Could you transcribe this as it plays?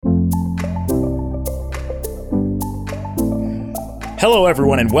Hello,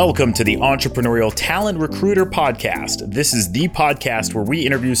 everyone, and welcome to the Entrepreneurial Talent Recruiter Podcast. This is the podcast where we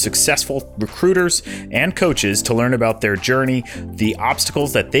interview successful recruiters and coaches to learn about their journey, the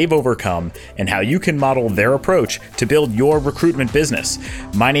obstacles that they've overcome, and how you can model their approach to build your recruitment business.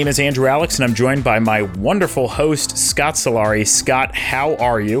 My name is Andrew Alix, and I'm joined by my wonderful host, Scott Sillari. Scott, how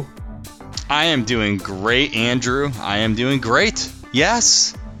are you? I am doing great, Andrew. I am doing great.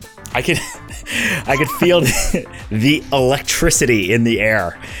 Yes. I could feel the electricity in the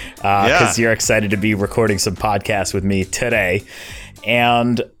air because you're excited to be recording some podcasts with me today.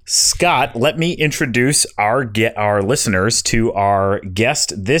 And Scott, let me introduce our listeners to our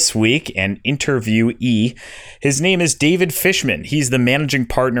guest this week and interviewee. His name is David Fishman. He's the managing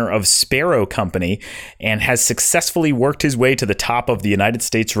partner of Sparrow Company and has successfully worked his way to the top of the United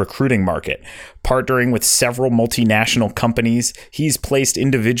States recruiting market. Partnering with several multinational companies, he's placed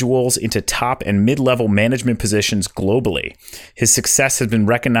individuals into top and mid-level management positions globally. His success has been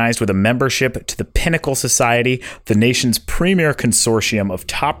recognized with a membership to the Pinnacle Society, the nation's premier consortium of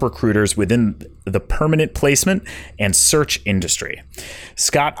top recruiters within the permanent placement and search industry.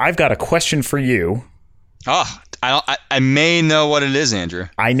 Scott, I've got a question for you. I may know what it is, Andrew.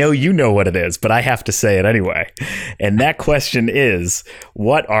 I know you know what it is, but I have to say it anyway. And that question is,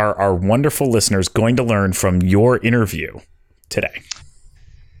 what are our wonderful listeners going to learn from your interview today?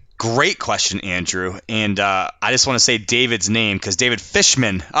 Great question, Andrew. And I just want to say David's name because David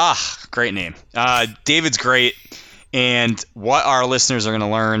Fishman. Great name. David's great. And what our listeners are going to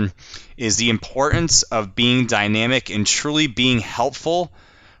learn is the importance of being dynamic and truly being helpful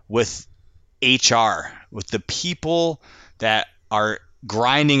with HR, with the people that are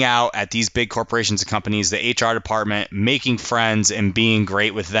grinding out at these big corporations and companies, the HR department, making friends and being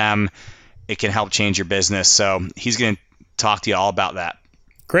great with them. It can help change your business. So he's going to talk to you all about that.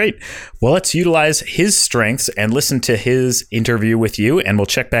 Great. Well, let's utilize his strengths and listen to his interview with you, and we'll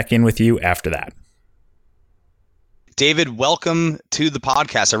check back in with you after that. David, welcome to the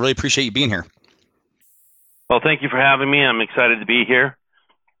podcast. I really appreciate you being here. Well, thank you for having me. I'm excited to be here.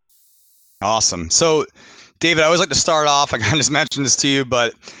 Awesome. So, David, I always like to start off, I kind of just mentioned this to you,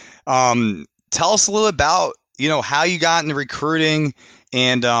 but tell us a little about, how you got into recruiting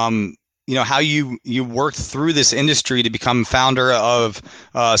and, how you worked through this industry to become founder of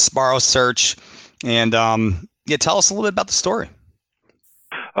Sparrow Search. And, tell us a little bit about the story.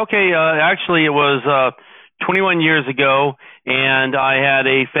 Okay. Actually, it was 21 years ago, and I had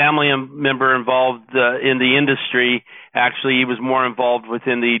a family member involved in the industry. Actually, he was more involved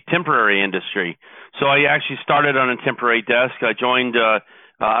within the temporary industry. So I actually started on a temporary desk. I joined,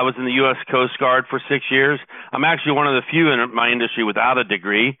 I was in the U.S. Coast Guard for 6 years. I'm actually one of the few in my industry without a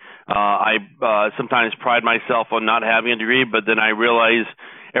degree. I sometimes pride myself on not having a degree, but then I realize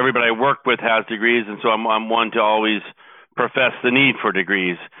everybody I work with has degrees, and so I'm one to always profess the need for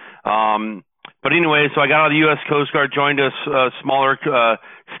degrees. But anyway, so I got out of the U.S. Coast Guard, joined a smaller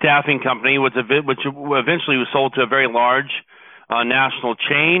staffing company, which eventually was sold to a very large national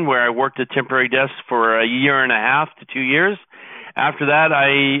chain where I worked at temporary desks for a year and a half to 2 years. After that,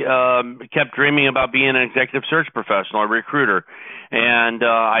 I kept dreaming about being an executive search professional, a recruiter. And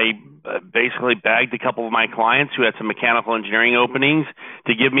I basically bagged a couple of my clients who had some mechanical engineering openings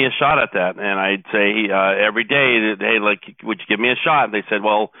to give me a shot at that. And I'd say every day, hey, would you give me a shot? And they said,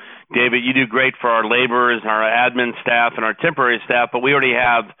 well, David, you do great for our laborers and our admin staff and our temporary staff, but we already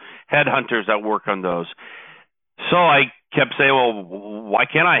have headhunters that work on those. So I kept saying, well, why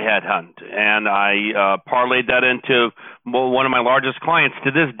can't I headhunt? And I parlayed that into one of my largest clients.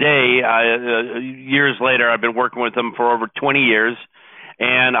 To this day, years later, I've been working with them for over 20 years,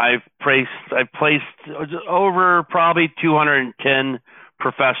 and I've placed over probably 210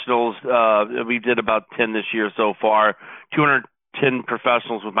 professionals. We did about 10 this year so far, 210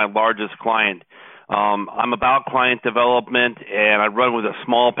 professionals with my largest client. I'm about client development, and I run with a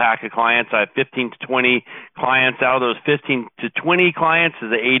small pack of clients. I have 15 to 20 clients. Out of those 15 to 20 clients is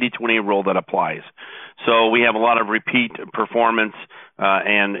the 80-20 rule that applies. So we have a lot of repeat performance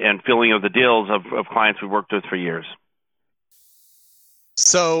and filling of the deals of clients we've worked with for years.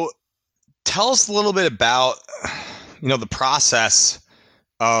 So tell us a little bit about, the process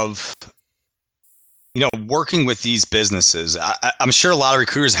of working with these businesses. I'm sure a lot of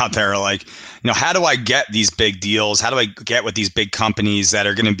recruiters out there are like, how do I get these big deals? How do I get with these big companies that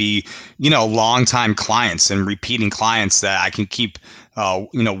are going to be, longtime clients and repeating clients that I can keep,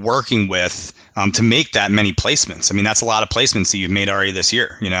 working with to make that many placements? I mean, that's a lot of placements that you've made already this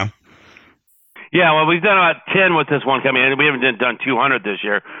year, Yeah, well, we've done about 10 with this one company, and we haven't done 200 this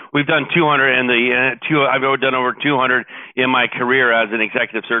year. We've done 200 I've done over 200 in my career as an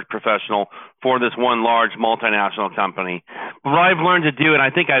executive search professional for this one large multinational company. What I've learned to do, and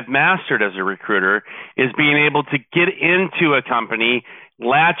I think I've mastered as a recruiter, is being able to get into a company,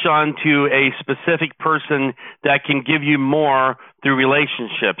 latch onto a specific person that can give you more through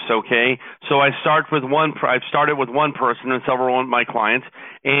relationships. Okay, so I've started with one person and several of my clients,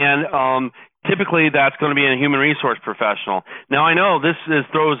 and typically that's going to be a human resource professional. Now I know this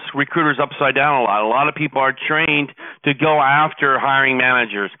throws recruiters upside down a lot. A lot of people are trained to go after hiring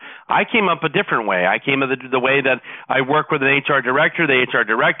managers. I came up a different way. I came up the way that I work with an HR director. The HR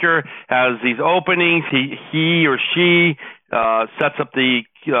director has these openings. He or she sets up the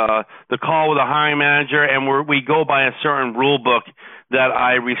call with a hiring manager, and we go by a certain rule book that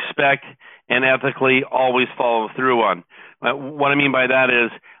I respect and ethically always follow through on. What I mean by that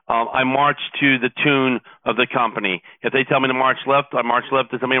is I march to the tune of the company. If they tell me to march left, I march left.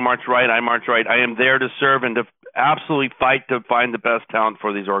 If they tell me to march right, I march right. I am there to serve and to absolutely fight to find the best talent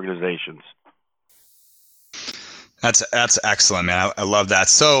for these organizations. That's excellent, man. I love that.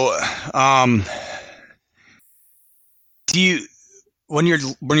 So, when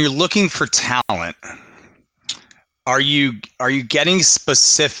you're looking for talent, are you getting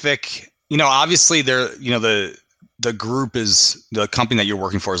specific? Obviously the group is the company that you're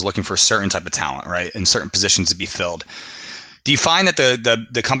working for is looking for a certain type of talent, right? And certain positions to be filled. Do you find that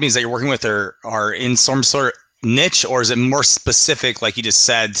the companies that you're working with are in some sort of niche, or is it more specific, like you just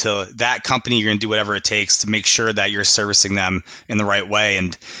said, to that company? You're going to do whatever it takes to make sure that you're servicing them in the right way.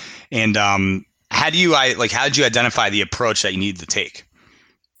 And how did you identify the approach that you need to take?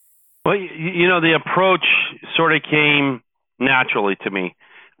 Well, the approach sort of came naturally to me.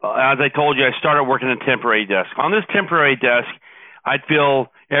 As I told you, I started working a temporary desk. On this temporary desk, I'd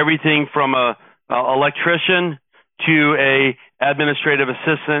fill everything from a electrician to a administrative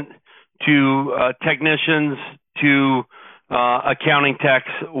assistant to technicians to accounting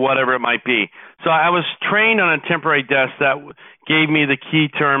techs, whatever it might be. So I was trained on a temporary desk that gave me the key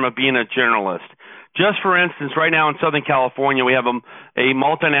term of being a generalist. Just for instance, right now in Southern California, we have a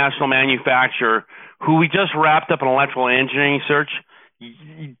multinational manufacturer who we just wrapped up an electrical engineering search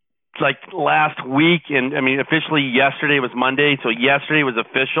like last week, and officially yesterday was Monday, so yesterday was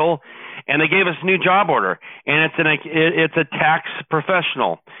official, and they gave us a new job order, and it's a tax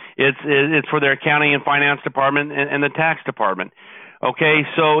professional. It's for their accounting and finance department and the tax department. Okay,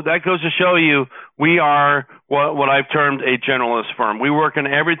 so that goes to show you we are what I've termed a generalist firm. We work on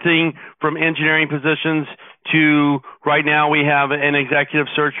everything from engineering positions to right now we have an executive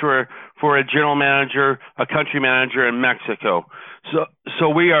search for a general manager, a country manager in Mexico. So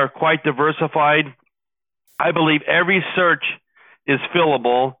we are quite diversified. I believe every search is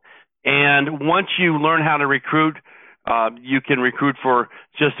fillable, and once you learn how to recruit, you can recruit for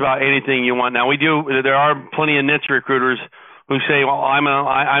just about anything you want. Now there are plenty of niche recruiters who say, well,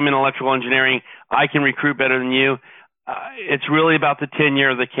 I'm in electrical engineering, I can recruit better than you. It's really about the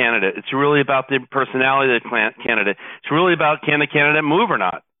tenure of the candidate. It's really about the personality of the candidate. It's really about, can the candidate move or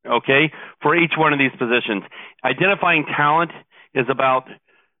not, okay, for each one of these positions. Identifying talent is about,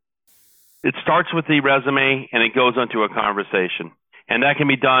 it starts with the resume and it goes into a conversation. And that can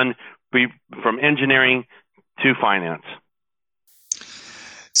be done from engineering to finance.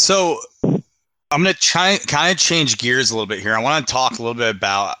 So I'm going to try kind of change gears a little bit here. I want to talk a little bit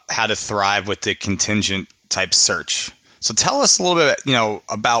about how to thrive with the contingent type search. So tell us a little bit,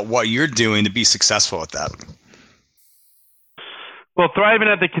 about what you're doing to be successful at that. Well, thriving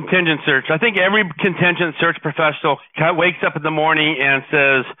at the contingent search, I think every contingent search professional wakes up in the morning and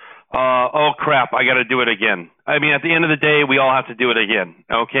says, oh crap, I got to do it again. At the end of the day, we all have to do it again.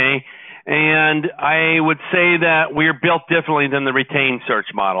 Okay. And I would say that we're built differently than the retained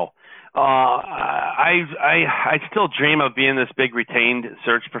search model. I still dream of being this big retained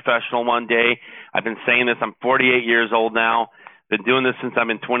search professional one day. I've been saying this. I'm 48 years old now. Been doing this since I've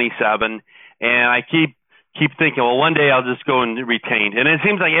been 27, and I keep thinking, well, one day I'll just go and retained. And it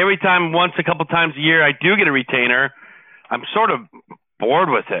seems like every time, a couple times a year, I do get a retainer, I'm sort of bored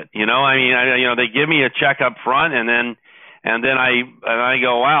with it. They give me a check up front, and then I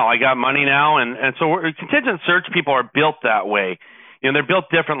go, wow, I got money now, and so contingent search people are built that way. They're built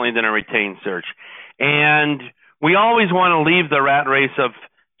differently than a retained search. And we always want to leave the rat race of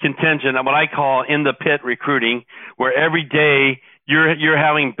contingent, what I call in the pit recruiting, where every day you're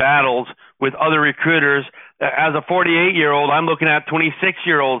having battles with other recruiters. As a 48-year-old, I'm looking at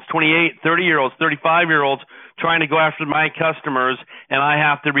 26-year-olds, 28, 30-year-olds, 35-year-olds trying to go after my customers, and I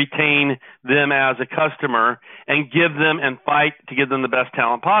have to retain them as a customer and give them and fight to give them the best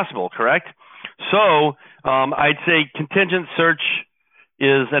talent possible, correct? So I'd say contingent search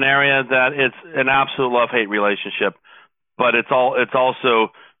is an area that it's an absolute love-hate relationship, but it's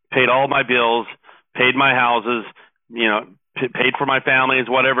also paid all my bills, paid my houses, paid for my families,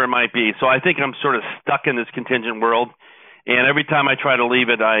 whatever it might be. So I think I'm sort of stuck in this contingent world, and every time I try to leave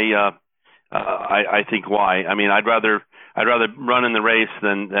it, I think why. I mean, I'd rather run in the race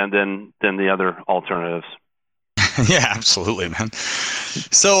than the other alternatives. Yeah, absolutely, man.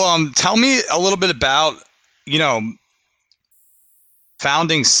 So tell me a little bit about,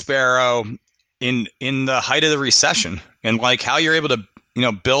 founding Sparrow in the height of the recession, and like how you're able to,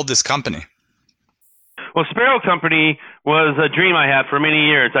 build this company. Well, Sparrow Company was a dream I had for many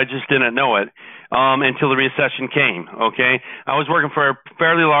years. I just didn't know it until the recession came, okay? I was working for a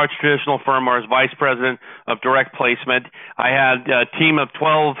fairly large traditional firm where I was vice president of direct placement. I had a team of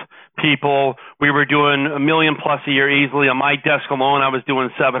 12 people. We were doing $1 million plus a year easily. On my desk alone, I was doing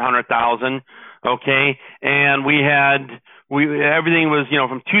 $700,000, okay? And everything was,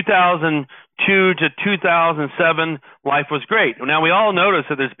 from 2002 to 2007, life was great. Now, we all noticed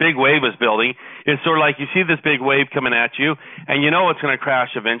that this big wave was building. It's sort of like you see this big wave coming at you, and you know it's going to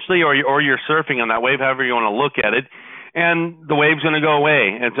crash eventually, or you're surfing on that wave, however you want to look at it, and the wave's going to go away,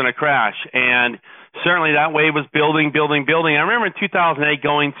 and it's going to crash. And certainly that wave was building. I remember in 2008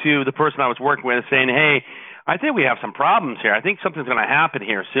 going to the person I was working with and saying, hey, I think we have some problems here. I think something's going to happen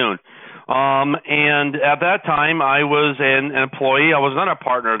here soon. And at that time, I was an employee. I was not a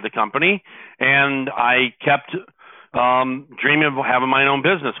partner of the company, and I kept dreaming of having my own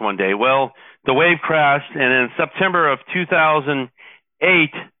business one day. Well, the wave crashed, and in September of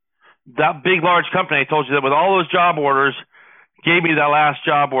 2008, that big, large company I told you that with all those job orders gave me that last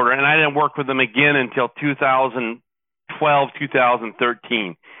job order, and I didn't work with them again until 2012,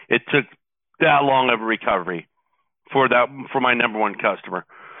 2013. It took that long of a recovery for my number one customer.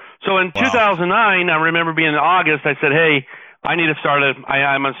 So in 2009, I remember being in August, I said, hey, I need to start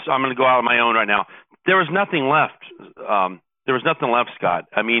I'm going to go out on my own right now. There was nothing left. Scott.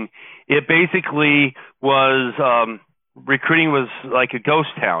 I mean, it basically was, recruiting was like a ghost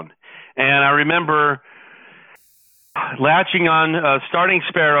town. And I remember latching on, starting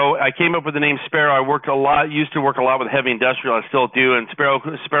Sparrow. I came up with the name Sparrow. I used to work a lot with heavy industrial. I still do. And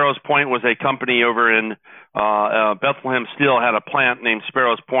Sparrow's Point was a company over in Bethlehem Steel, had a plant named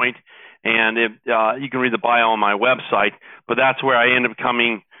Sparrow's Point. And you can read the bio on my website. But that's where I ended up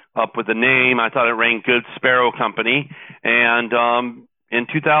coming up with the name. I thought it rang good, Sparrow Company. And in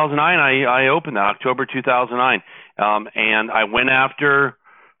 2009, I opened that, October 2009. And I went after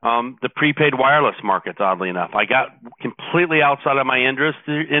the prepaid wireless markets, oddly enough. I got completely outside of my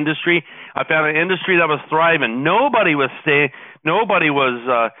industry. I found an industry that was thriving. Nobody was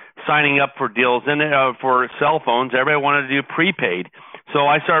signing up for deals for cell phones. Everybody wanted to do prepaid. So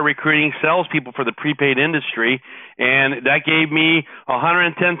I started recruiting salespeople for the prepaid industry, and that gave me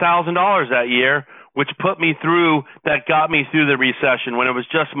 $110,000 that year, which got me through the recession when it was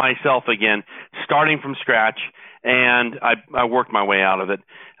just myself again, starting from scratch. And I worked my way out of it,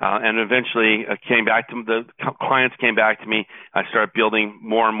 and eventually the clients came back to me. I started building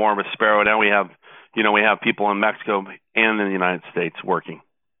more and more with Sparrow. Now we have people in Mexico and in the United States working.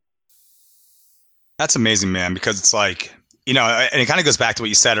 That's amazing, man, because it's like, and it kind of goes back to what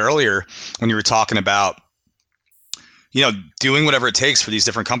you said earlier when you were talking about, doing whatever it takes for these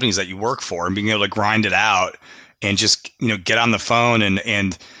different companies that you work for and being able to grind it out and just, get on the phone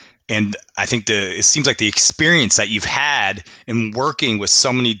and I think it seems like the experience that you've had in working with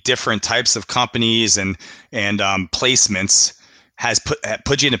so many different types of companies and placements has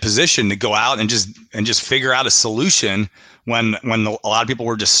put you in a position to go out and just figure out a solution when a lot of people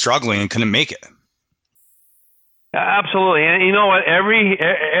were just struggling and couldn't make it. Absolutely, and you know what? Every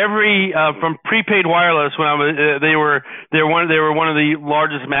from prepaid wireless, when I was they were one of the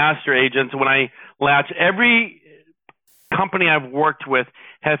largest master agents. When I latched, every company I've worked with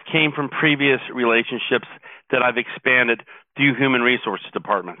have came from previous relationships that I've expanded through human resources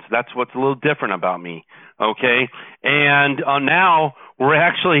departments. That's what's a little different about me. Okay, and now we're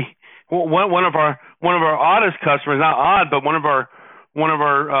actually one of our oddest customers, not odd, but one of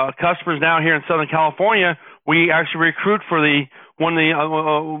our customers now here in Southern California. We actually recruit for one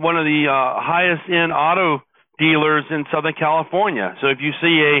of the highest end auto dealers in Southern California. So if you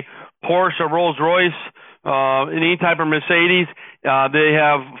see a Porsche, a Rolls Royce, any type of Mercedes, they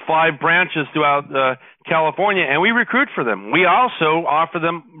have 5 branches throughout California, and we recruit for them. We also offer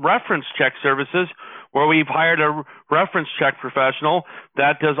them reference check services, where we've hired a reference check professional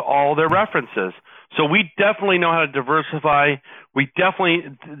that does all their references. So we definitely know how to diversify.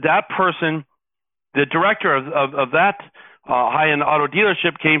 That person, the director of that high-end auto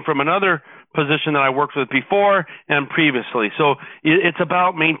dealership, came from another position that I worked with before and previously. So it's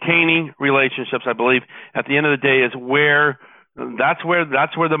about maintaining relationships. I believe at the end of the day is where that's where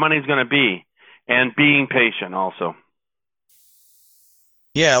the money's going to be, and being patient also.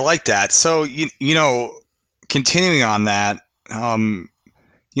 Yeah, I like that. So continuing on that,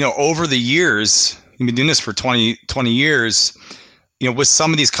 over the years, you've been doing this for 20 years. With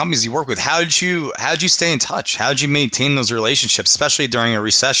some of these companies you work with, how did you stay in touch? How did you maintain those relationships, especially during a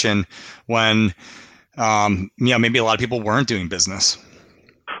recession when, maybe a lot of people weren't doing business?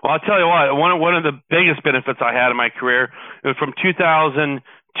 Well, I'll tell you what, one of the biggest benefits I had in my career was from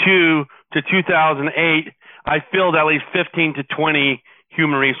 2002 to 2008, I filled at least 15 to 20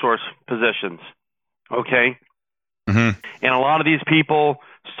 human resource positions. Okay. Mm-hmm. And a lot of these people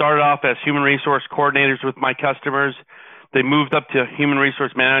started off as human resource coordinators with my customers. They moved up to human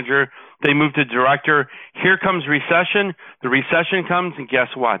resource manager. They moved to director. Here comes recession. The recession comes, and guess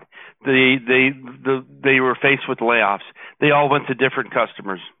what? They were faced with layoffs. They all went to different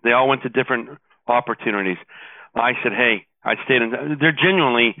customers. They all went to different opportunities. I said, hey, I stayed in. They're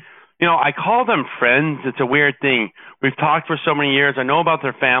genuinely, I call them friends. It's a weird thing. We've talked for so many years. I know about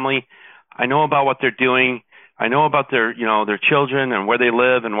their family. I know about what they're doing. I know about their children and where they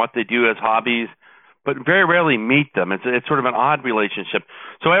live and what they do as hobbies, but very rarely meet them. It's sort of an odd relationship.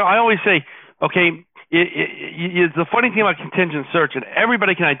 So I always say, okay, it's the funny thing about contingent search, and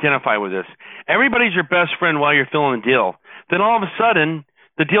everybody can identify with this. Everybody's your best friend while you're filling the deal. Then all of a sudden,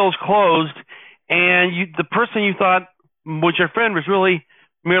 the deal's closed, and the person you thought was your friend was really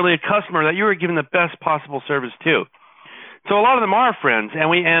merely a customer that you were giving the best possible service to. So a lot of them are friends,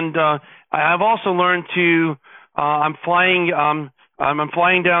 and I've also learned to. I'm flying down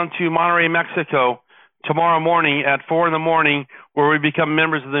to Monterrey, Mexico tomorrow morning at 4 a.m, where we become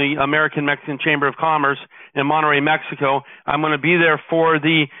members of the American Mexican Chamber of Commerce in Monterrey, Mexico. I'm going to be there for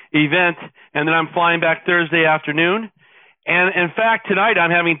the event, and then I'm flying back Thursday afternoon. And in fact, tonight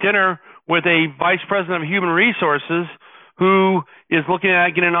I'm having dinner with a vice president of human resources who is looking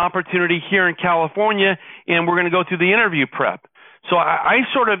at getting an opportunity here in California, and we're going to go through the interview prep. So I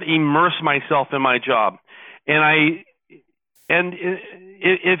sort of immerse myself in my job. And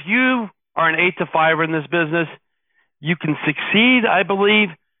if you are an 8 to 5er in this business, you can succeed, I believe,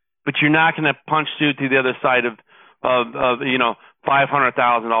 but you're not going to punch through to the other side of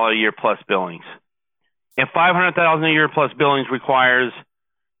 $500,000 a year plus billings. And $500,000 a year plus billings requires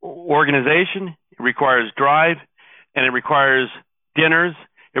organization, it requires drive, and it requires dinners.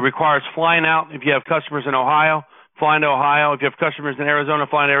 It requires flying out if you have customers in Ohio, flying to Ohio. If you have customers in Arizona,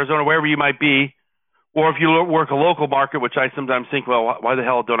 flying to Arizona, wherever you might be. Or if you work a local market, which I sometimes think, well, why the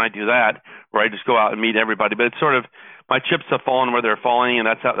hell don't I do that? Where I just go out and meet everybody. But it's sort of my chips have fallen where they're falling, and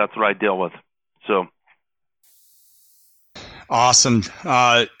that's what I deal with. So awesome,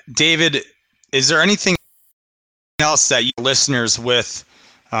 David. Is there anything else that you listeners with,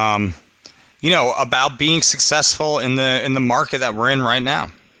 about being successful in the market that we're in right now?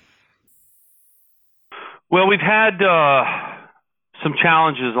 Well, we've had some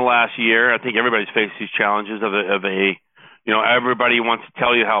challenges the last year. I think everybody's faced these challenges of everybody wants to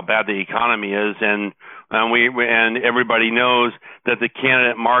tell you how bad the economy is, and everybody knows that the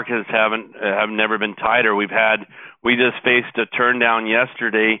candidate markets have never been tighter. We just faced a turn down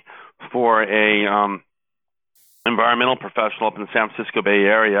yesterday for a environmental professional up in the San Francisco Bay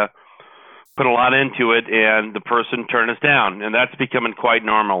Area. Put a lot into it, and the person turned us down, and that's becoming quite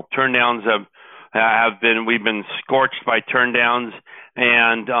normal. Turn downs we've been scorched by turn downs,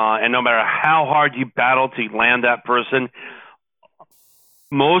 and no matter how hard you battle to land that person,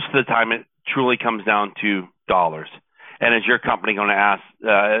 most of the time it truly comes down to dollars. And is your company going to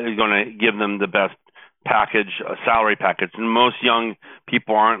give them the best package, salary package? And most young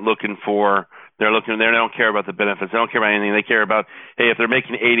people aren't looking for. They don't care about the benefits. They don't care about anything. They care about, hey, if they're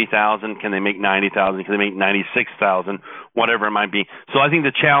making $80,000, can they make $90,000? Can they make $96,000? Whatever it might be. So I think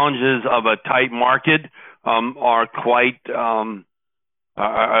the challenges of a tight market are quite.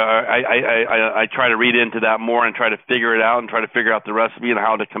 I try to read into that more and try to figure it out and try to figure out the recipe and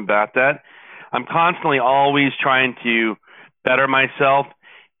how to combat that. I'm constantly always trying to better myself,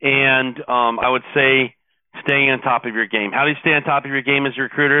 and I would say staying on top of your game. How do you stay on top of your game as a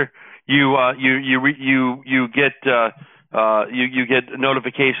recruiter? You get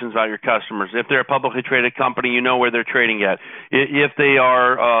notifications about your customers. If they're a publicly traded company, you know where they're trading at. If they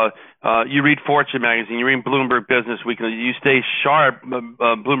are, you read Fortune magazine, you read Bloomberg Business Weekly. You stay sharp.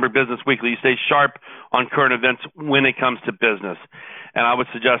 Bloomberg Business Weekly. You stay sharp on current events when it comes to business. And I would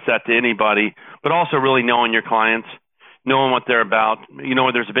suggest that to anybody. But also really knowing your clients, knowing what they're about.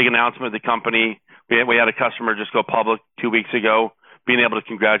 There's a big announcement of the company. We had a customer just go public 2 weeks ago. being able to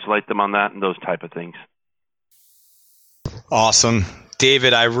congratulate them on that and those type of things. Awesome.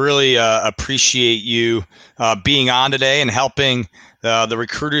 David, I really appreciate you being on today and helping the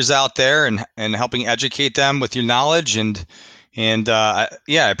recruiters out there and helping educate them with your knowledge. And I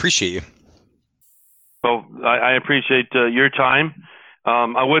appreciate you. Well, I appreciate your time.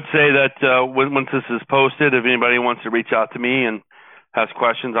 I would say that once this is posted, if anybody wants to reach out to me and has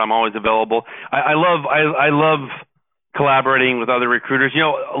questions, I'm always available. I love collaborating with other recruiters. You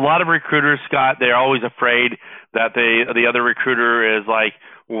know, a lot of recruiters, Scott, they're always afraid that the other recruiter is like,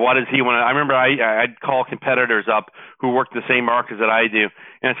 what does he want to? I remember I'd call competitors up who work the same markets that I do,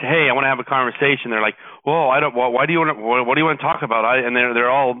 and I'd say, hey, I want to have a conversation. They're like, well, I don't. Well, why do you want to? What do you want to talk about? And they're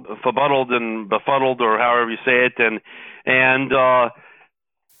all befuddled and befuddled, or however you say it, and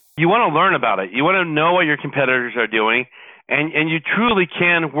you want to learn about it. You want to know what your competitors are doing. And you truly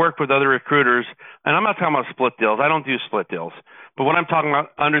can work with other recruiters. And I'm not talking about split deals. I don't do split deals. But what I'm talking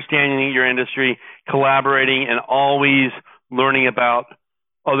about, understanding your industry, collaborating, and always learning about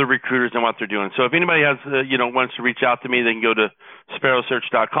other recruiters and what they're doing. So if anybody has, wants to reach out to me, they can go to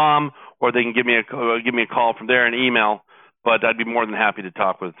sparrowsearch.com, or they can give me a call from there and email. But I'd be more than happy to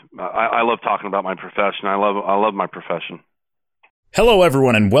talk with. I love talking about my profession. I love my profession. Hello,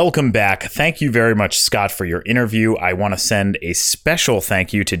 everyone, and welcome back. Thank you very much, Scott, for your interview. I want to send a special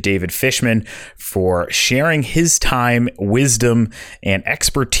thank you to David Fishman for sharing his time, wisdom, and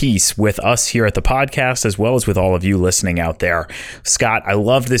expertise with us here at the podcast, as well as with all of you listening out there. Scott, I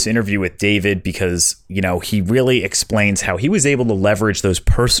loved this interview with David because, he really explains how he was able to leverage those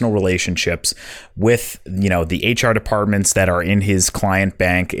personal relationships with, the HR departments that are in his client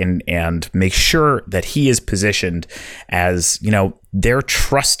bank and make sure that he is positioned as, their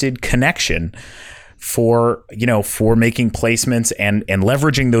trusted connection for making placements and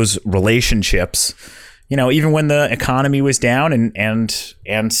leveraging those relationships, even when the economy was down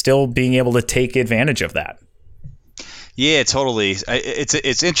and still being able to take advantage of that. Yeah, totally.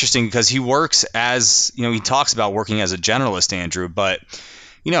 It's interesting because he works as, he talks about working as a generalist, Andrew, but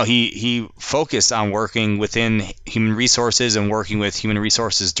he focused on working within human resources and working with human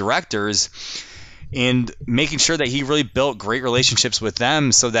resources directors and making sure that he really built great relationships with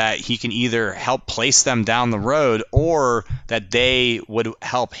them so that he can either help place them down the road or that they would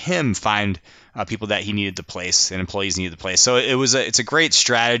help him find people that he needed to place and employees needed to place. So it's a great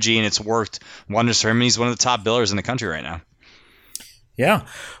strategy, and it's worked wonders for him. He's one of the top billers in the country right now. Yeah.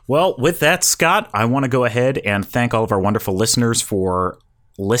 Well, with that, Scott, I want to go ahead and thank all of our wonderful listeners for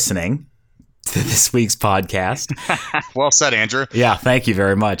listening to this week's podcast. Well said, Andrew. Yeah, thank you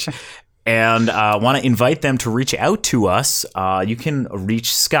very much. And I want to invite them to reach out to us. You can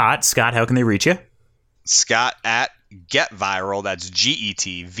reach Scott. Scott, how can they reach you? Scott at GetVyral. That's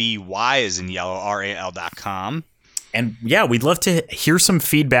GETVY as in yellow, RAL.com. And yeah, we'd love to hear some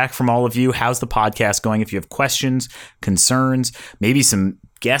feedback from all of you. How's the podcast going? If you have questions, concerns, maybe some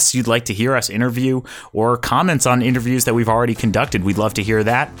guests you'd like to hear us interview, or comments on interviews that we've already conducted, we'd love to hear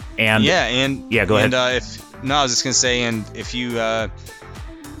that. And go ahead. I was just going to say, and if you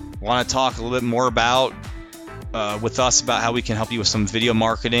want to talk a little bit more about with us about how we can help you with some video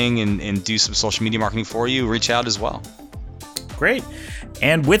marketing and do some social media marketing for you, reach out as well. Great.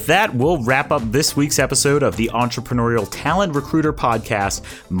 And with that, we'll wrap up this week's episode of the Entrepreneurial Talent Recruiter Podcast.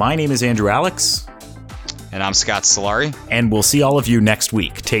 My name is Andrew Alix. And I'm Scott Sillari. And we'll see all of you next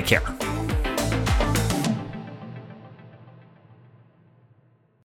week. Take care.